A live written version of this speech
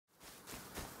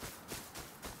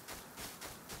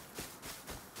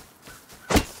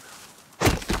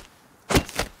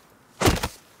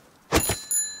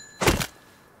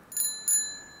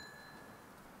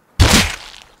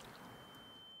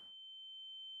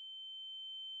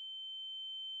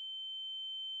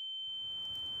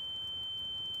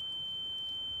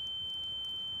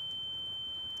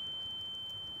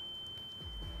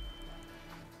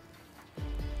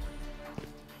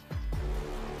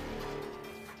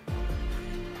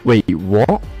Wait,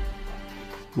 what?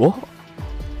 What?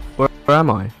 Where am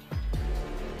I?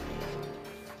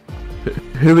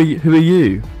 Who are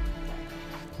you?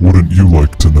 Wouldn't you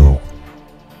like to know?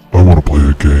 I want to play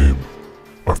a game.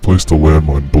 I've placed a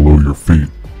landmine below your feet.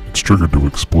 It's triggered to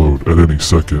explode at any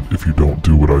second if you don't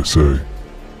do what I say.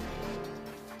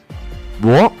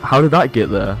 What? How did that get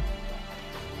there?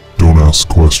 Don't ask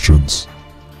questions.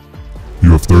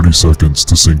 You have 30 seconds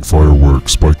to sing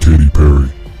Fireworks by Katy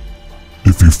Perry.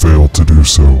 If you fail to do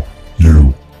so,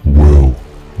 you will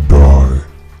die.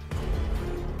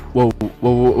 Whoa,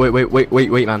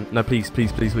 wait, man. No, please.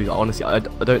 Honestly, I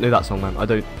don't know that song, man. I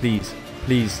don't, please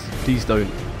don't.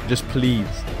 Just please.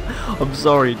 I'm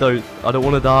sorry, don't. I don't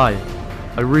want to die.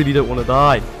 I really don't want to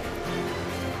die.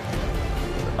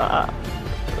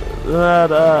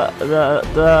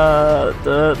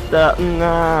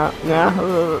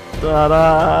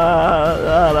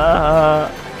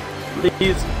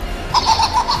 Please.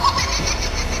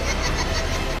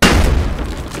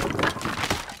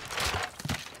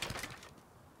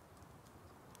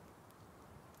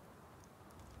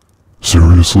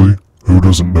 Seriously? Who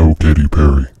doesn't know Katy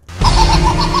Perry?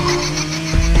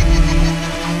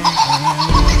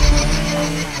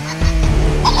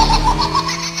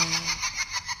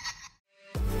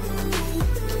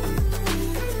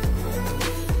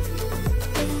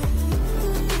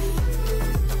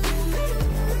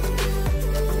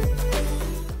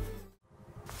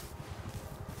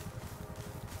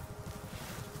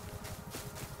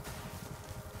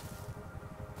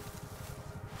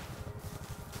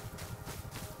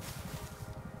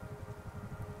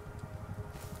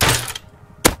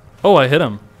 Oh, I hit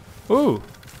him. Ooh.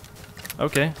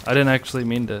 Okay, I didn't actually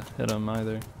mean to hit him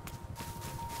either.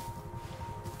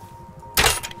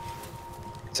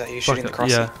 Is that you shooting the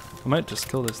crossing? Yeah, I might just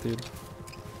kill this dude.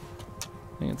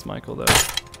 I think it's Michael though.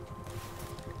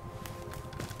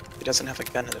 He doesn't have a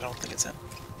gun, and I don't think it's him.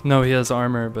 No, he has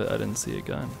armor, but I didn't see a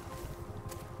gun.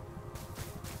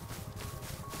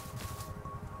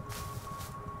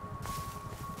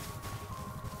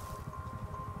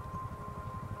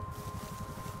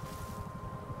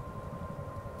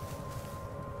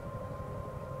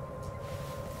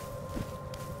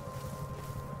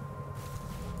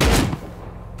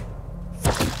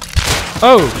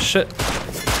 Oh shit.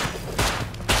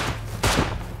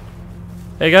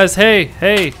 Hey guys,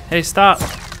 hey, stop.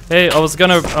 Hey,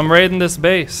 I'm raiding this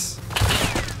base.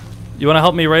 You wanna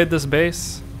help me raid this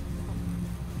base?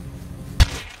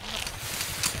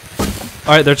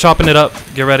 Alright, they're chopping it up.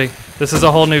 Get ready. This is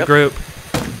a whole new group.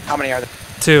 How many are there?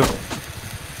 2.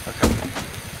 Okay.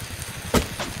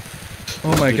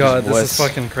 Oh my god, this is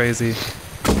fucking crazy.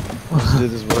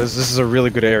 Dude, this is a really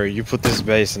good area. You put this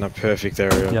base in a perfect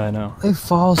area. Yeah, I know. They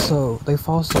fall so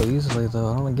easily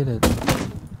though. I don't get it.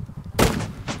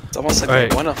 It's almost like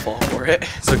they want to fall for it.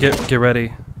 So get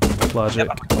ready, Logic.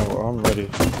 Oh, I'm ready.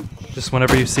 Just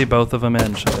whenever you see both of them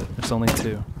in, shut it. There's only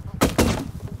 2.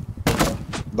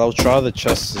 They'll try the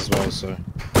chests as well, so.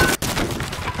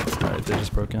 Alright, they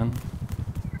just broke in.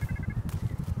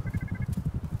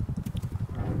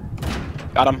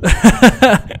 Got him.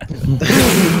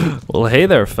 Well, hey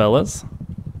there, fellas.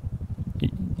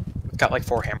 Got like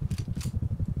 4 hammers.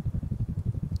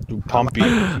 Pumpy.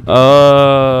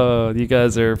 Oh, you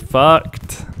guys are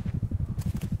fucked.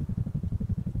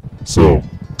 So,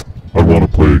 I want to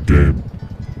play a game.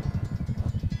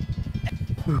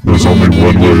 There's only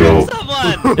one way out.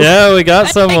 Someone! Yeah, we got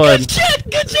someone. Good shit,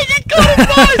 you got him,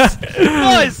 nice!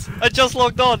 Nice! I just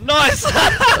logged on, nice!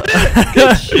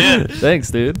 Good shit. Thanks,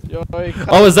 dude. Yo,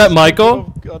 Oh, is that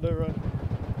Michael?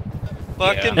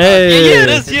 Fucking Hey! yeah, it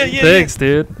is, yeah. Thanks,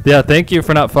 dude. Yeah, thank you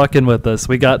for not fucking with us.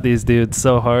 We got these dudes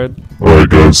so hard. Alright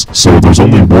guys, so there's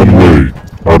only one way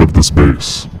out of this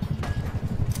base.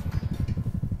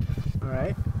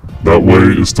 Alright. That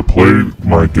way is to play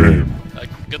my game.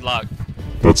 Good luck.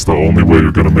 That's the only way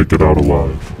you're gonna make it out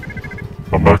alive.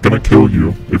 I'm not gonna kill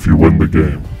you if you win the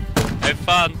game. Have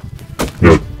fun.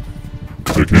 Yeah.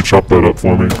 Hey, can you chop that up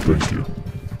for me? Thank you.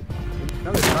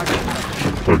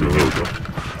 Okay, there we go.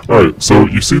 Alright, so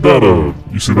you see that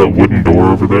wooden door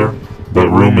over there? That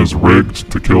room is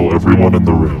rigged to kill everyone in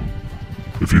the room.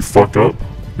 If you fuck up,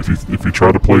 if you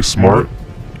try to play smart,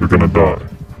 you're gonna die.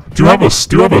 Do you have a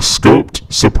scoped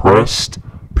suppressed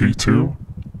P2?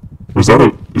 Or is that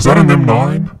an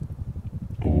M9?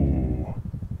 Oh,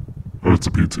 it's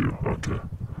a P2. Okay,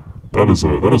 that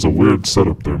is a weird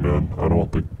setup there, man. I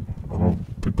don't think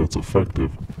that's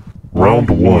effective. Round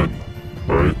 1.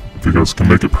 All right, if you guys can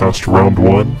make it past round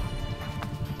 1,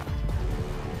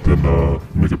 then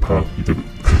make it past. Then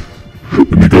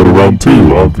you go to round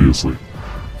 2, obviously.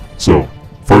 So,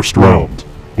 first round,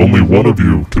 only one of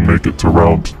you can make it to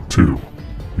round 2.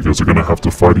 You guys are gonna have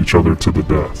to fight each other to the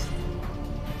death.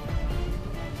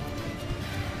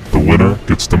 The winner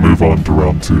gets to move on to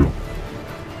round 2.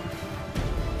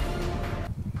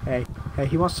 Hey,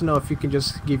 he wants to know if you can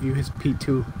just give you his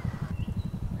P2.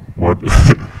 What?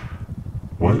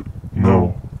 What?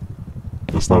 No.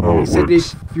 That's not how He it said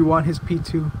works. if you want his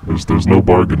P2. There's no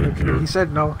bargaining here. He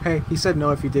said no. Hey, he said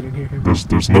no if you didn't hear him.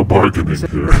 There's no He bargaining said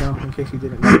here. no in case you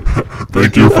didn't know.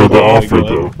 Thank you for the offer,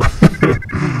 though.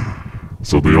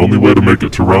 So the only way to make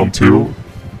it to round 2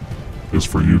 is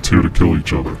for you two to kill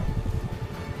each other.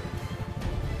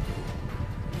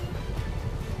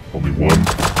 Only one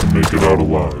can make it out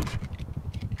alive.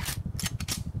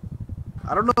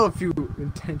 I don't know if you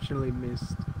intentionally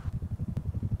missed.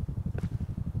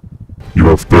 You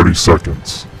have 30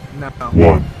 seconds. No.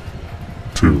 1,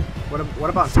 2, What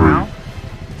about 3, now?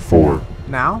 4,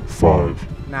 Now?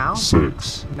 5, Now?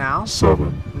 6, Now?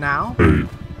 7, Now? 8,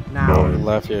 Now? 9.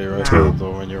 Laffio, you're right 10.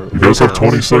 though when you're. You guys have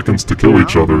 20 seconds to kill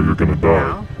each other. You're gonna die.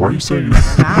 Now? Why are you saying?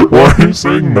 Now? Why are you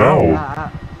saying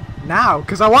now? Now,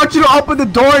 because I want you to open the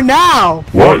door now!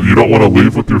 What? You don't want to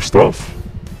leave with your stuff?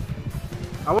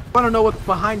 I want to know what's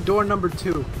behind door number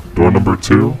 2. Door number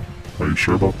 2? Are you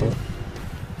sure about that?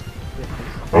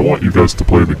 I want you guys to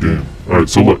play the game. Alright,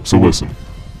 so listen.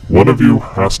 One of you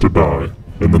has to die,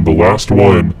 and then the last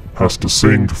one has to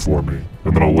sing for me,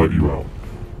 and then I'll let you out.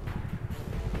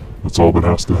 That's all that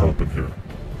has to happen here.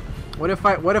 What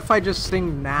if I just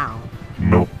sing now?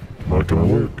 Nope, not gonna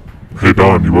work. Hey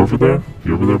Don, you over there?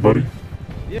 You over there, buddy?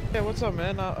 Yeah, what's up,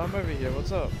 man? I'm over here.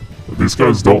 What's up? These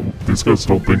guys don't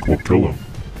think we'll kill him.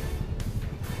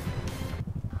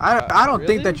 I don't think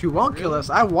really? that you won't kill us.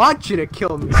 I want you to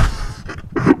kill me.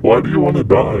 Why do you want to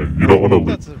die? You don't want to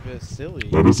That's leave. a bit silly.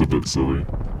 That is a bit silly.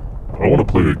 I want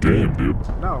to play a game, dude.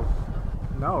 No.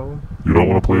 No. You don't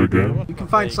want to play a game? You can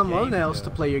find someone else to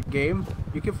play your game.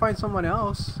 You can find someone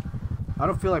else. I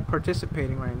don't feel like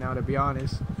participating right now, to be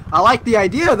honest. I like the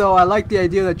idea, though. I like the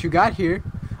idea that you got here.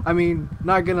 I mean,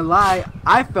 not gonna lie,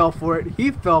 I fell for it.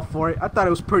 He fell for it. I thought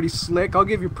it was pretty slick. I'll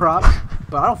give you props,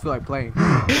 but I don't feel like playing.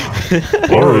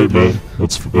 Alright, man.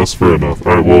 That's fair enough.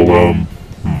 Alright, well,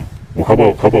 how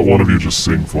about one of you just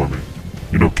sing for me?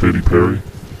 You know Katy Perry?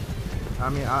 I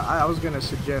mean, I was gonna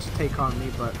suggest Take On Me,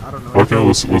 but I don't know. Okay,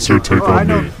 let's hear Take On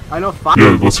Me. I know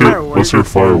Yeah, let's hear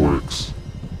Fireworks.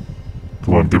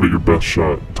 Come on, give it your best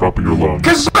shot. Top of your lungs.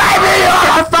 'Cause baby,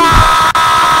 you're a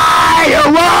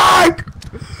firework!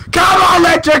 Come on,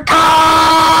 let your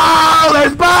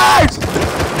colors burst!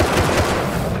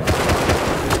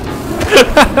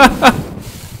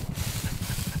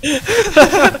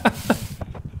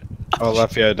 Oh,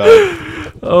 Laffio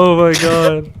died. Oh my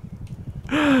god.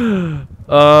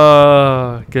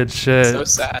 Good shit. So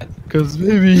sad. Cause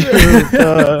maybe you're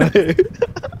die.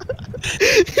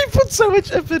 He put so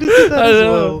much effort into that as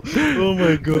well. Oh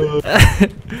my god.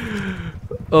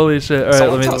 Holy shit. Alright,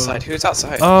 Someone's let me. outside. Who's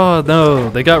outside? Oh no,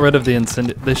 they got rid of the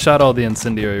they shot all the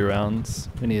incendiary rounds.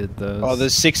 We needed those. Oh,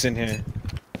 there's 6 in here.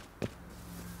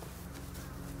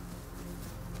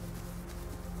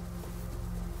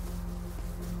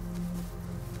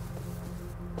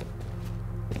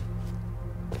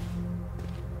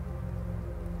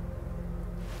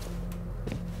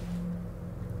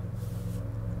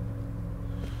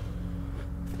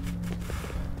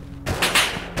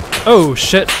 Oh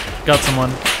shit, got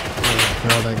someone.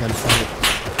 Girl, that got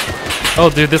fight. Oh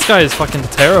dude, this guy is fucking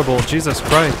terrible. Jesus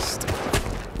Christ.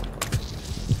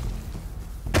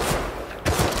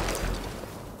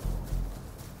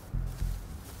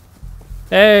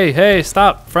 Hey, hey,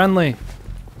 stop. Friendly.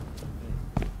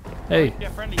 Hey. Yeah,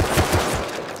 friendly.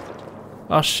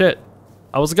 Oh shit.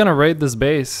 I was gonna raid this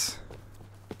base.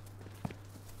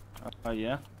 Oh,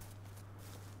 yeah?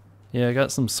 Yeah, I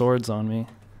got some swords on me.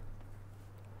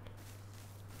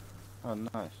 Oh,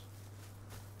 nice.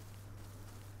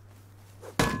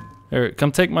 Here,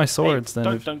 come take my swords Hey,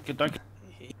 then. don't.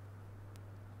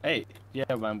 Hey, yeah,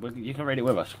 man, you can raid it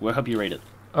with us. We'll help you raid it.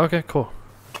 Okay, cool.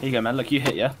 Here you go, man. Look, you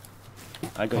hit, yeah?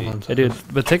 I got you. Hey dude,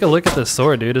 but take a look at this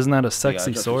sword, dude. Isn't that a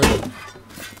sexy I got sword? this.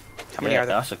 How many Yeah, are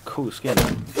there? that's a cool skin,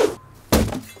 man.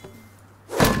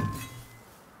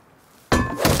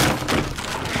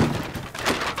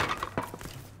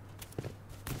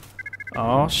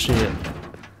 Oh shit.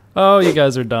 Oh, you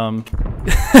guys are dumb.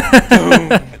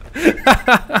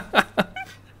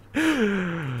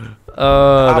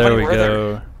 Oh, there we were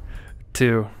go. there?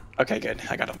 2. Okay, good.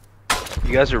 I got him.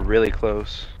 You guys are really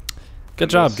close. Good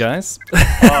job, guys.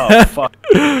 Oh, fuck.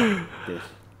 This.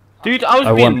 Dude, I was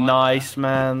I being won. nice,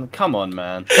 man. Come on,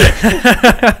 man.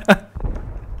 I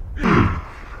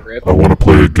want to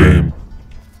play a game.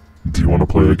 Do you want to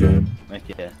play a game?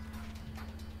 Okay.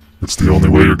 It's the only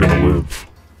way you're gonna live.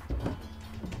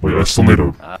 Wait, I still need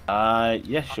a...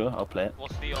 Yeah, sure, I'll play it.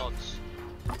 What's the odds?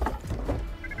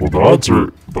 Well, the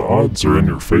odds are in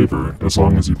your favor as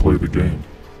long as you play the game.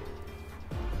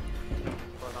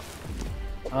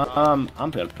 I'm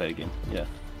gonna play a game, yeah.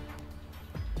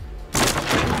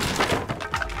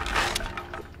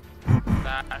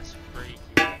 That's freaky.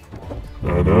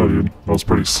 I know, dude. That was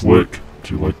pretty slick.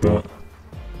 Did you like that?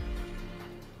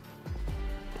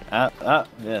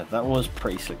 Yeah, that was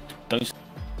pretty slick. Don't...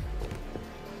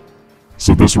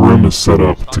 So this room is set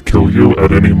up to kill you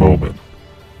at any moment.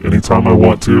 Anytime I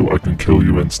want to, I can kill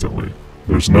you instantly.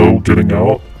 There's no getting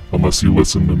out unless you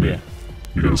listen to me. Yeah.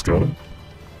 You guys got it?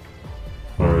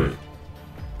 Alright.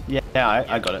 Yeah,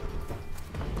 I got it.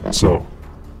 So,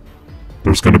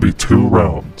 there's gonna be 2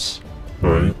 rounds.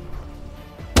 Alright?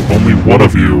 Only one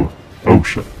of you... Oh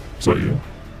shit. Is that you?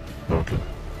 Okay.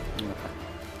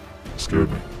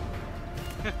 Scared me.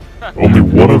 Only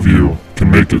one of you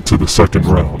can make it to the second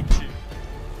round.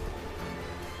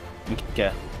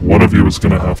 Okay. One of you is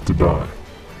gonna have to die.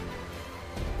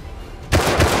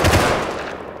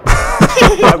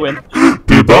 I win.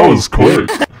 Dude, that was quick.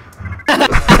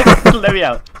 Let me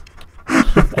out.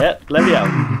 Yeah, let me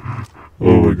out.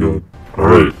 Oh my god.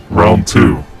 Alright, round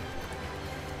 2.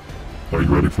 Are you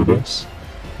ready for this?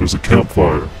 There's a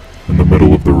campfire in the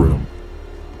middle of the room.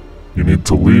 You need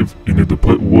to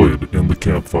put wood in the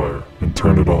campfire and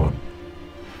turn it on.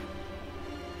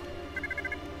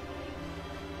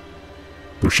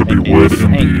 There should be wood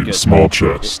in the small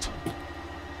chest.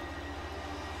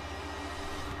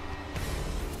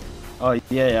 Oh,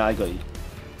 yeah, I got you.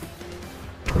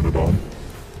 Turn it on.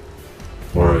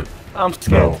 Alright. I'm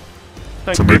scared.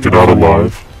 Now, to make it out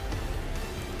alive,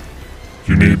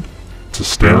 you need to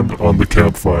stand on the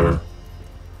campfire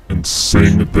and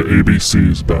sing the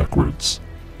ABCs backwards.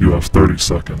 You have 30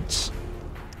 seconds.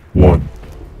 1,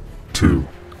 2,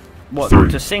 What, 3.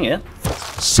 to sing it?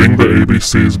 Sing the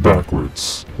ABCs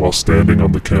backwards while standing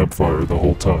on the campfire the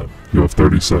whole time. You have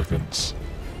 30 seconds.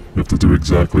 You have to do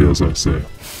exactly as I say.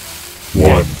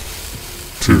 1,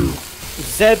 2,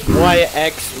 Z, Y,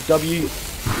 X, W,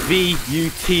 V, U,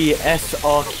 T, S,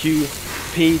 R, Q,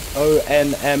 P, O,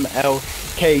 N, M, L,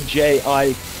 K, J,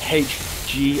 I, H,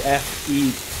 G, F,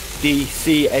 E, D,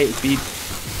 C, A, B,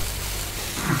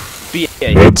 B,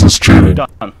 A. Meds is cheating.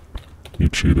 Done. You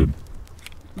cheated.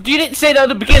 You didn't say that at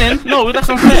the beginning. No, that's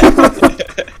unfair.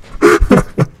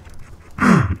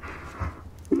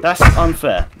 That's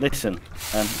unfair. Listen,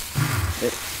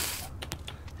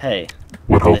 hey.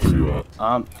 What health listen, are you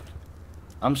at?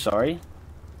 I'm sorry.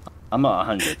 I'm at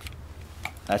 100.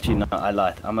 Actually, no, I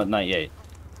lied. I'm at 98.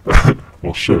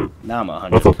 Well, shit. Now I'm at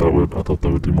 100. I thought that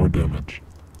would do more damage.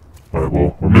 Alright,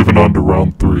 well, we're moving on to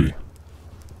round 3.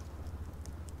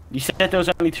 You said there was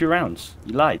only 2 rounds.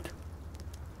 You lied.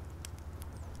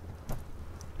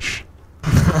 Shh.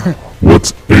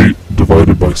 What's 8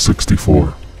 divided by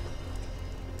 64?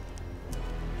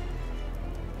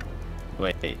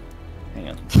 Wait, hang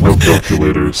on. No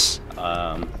calculators.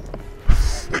 Got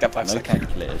 5 no seconds.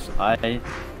 calculators. Hang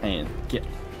on.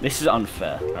 This is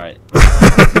unfair. All right.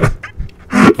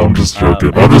 I'm just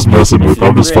joking. I'm just messing with.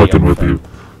 I'm just really fucking with unfair. you.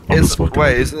 I'm just fucking.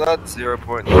 Wait, with isn't that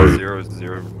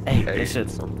 0.000? Hey,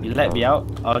 listen. You let me out.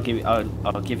 I'll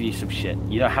give you some shit.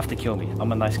 You don't have to kill me.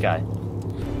 I'm a nice guy.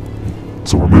 you.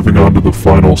 So we're moving on to the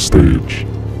final stage.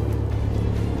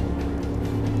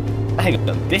 Hang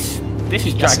on. This is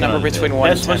Yes, dragging number on. between 1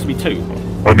 There's and supposed to be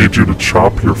 2. I need you to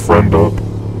chop your friend up,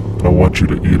 and I want you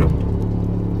to eat him.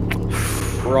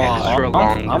 Raw.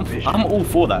 I'm all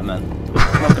for that, man.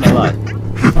 I'm not gonna lie.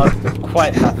 I'd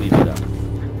quite happily do that.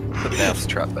 The mouse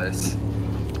trap base.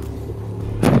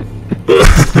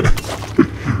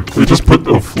 They just put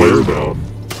the flare down.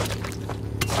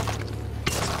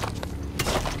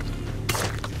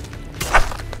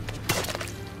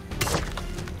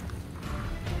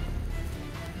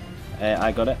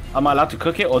 I got it. Am I allowed to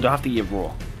cook it, or do I have to eat it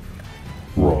raw?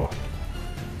 Raw.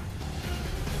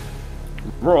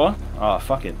 Raw? Oh,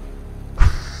 fuck it.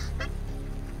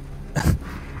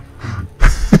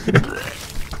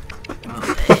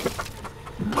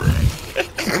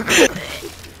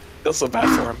 Feels so bad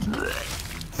for him.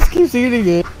 Just keeps eating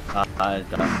it.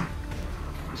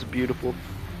 It's beautiful.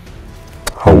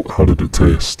 How did it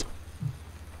taste?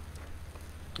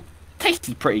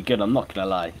 Tasted pretty good, I'm not gonna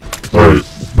lie. Alright,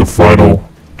 the final No,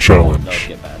 challenge.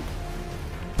 get banned.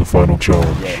 The final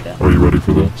challenge. Yeah. Are you ready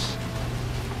for this?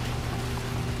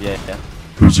 Yeah.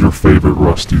 Who's your favorite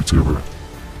Rust YouTuber?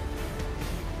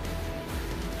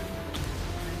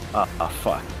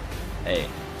 Fuck. Hey.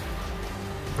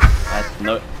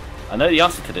 I know the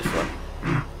answer to this one.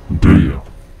 Do you?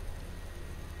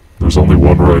 There's only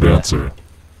one right answer.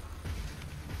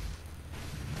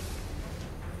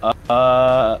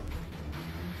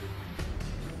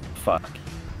 Fuck.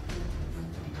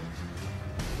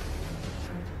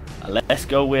 Let's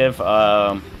go with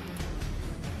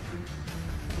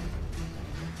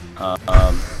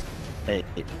hey,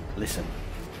 listen.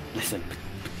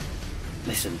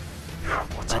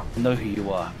 I know who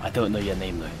you are. I don't know your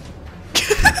name though.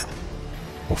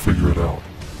 I'll figure it out.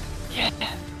 Yeah.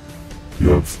 You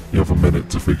have a minute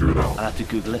to figure it out. I have to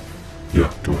Google it.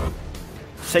 Yeah, go ahead.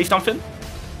 Say something.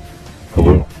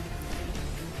 Hello.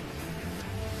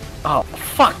 Oh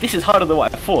fuck! This is harder than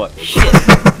what I thought. Shit.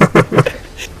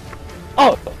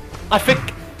 Oh, I think.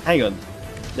 Hang on.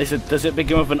 Listen, does it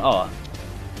begin with an R?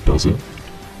 Does it?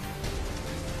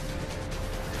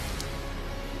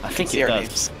 I think it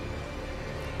does.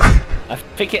 I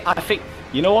think.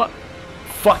 You know what?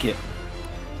 Fuck it.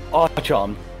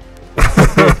 Rcham.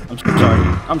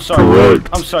 I'm sorry. Correct.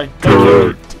 I'm sorry. Don't kill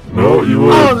me. Correct. No, you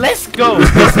win. Oh, let's go.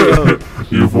 Let's go.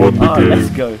 You've won the game. Let's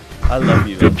go. I love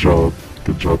you. Good job.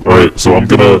 Good job. All right, so I'm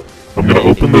gonna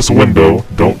open this window.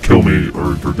 Don't kill me,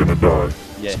 or you're gonna die.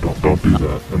 Yeah. So don't do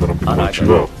that, and then I'm gonna let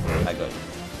you out. All right? I got you.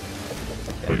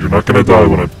 But you're not gonna die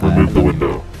when I remove the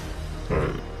window. All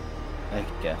right.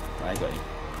 Yeah, I got you.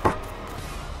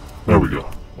 There we go.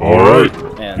 All right.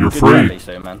 Man, You're good free. job, Ace,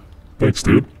 man. Thanks,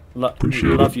 dude.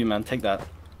 Appreciate love it. you, man. Take that.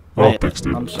 Oh, Hey, thanks,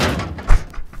 dude. I'm sorry.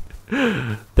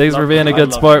 Thanks for being a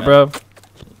good sport, bro.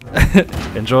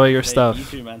 Enjoy your Hey, stuff. You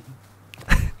too, man.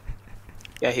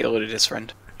 Yeah, he loaded his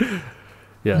friend.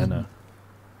 Yeah, I know.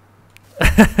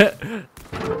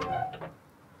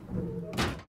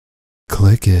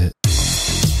 Click it.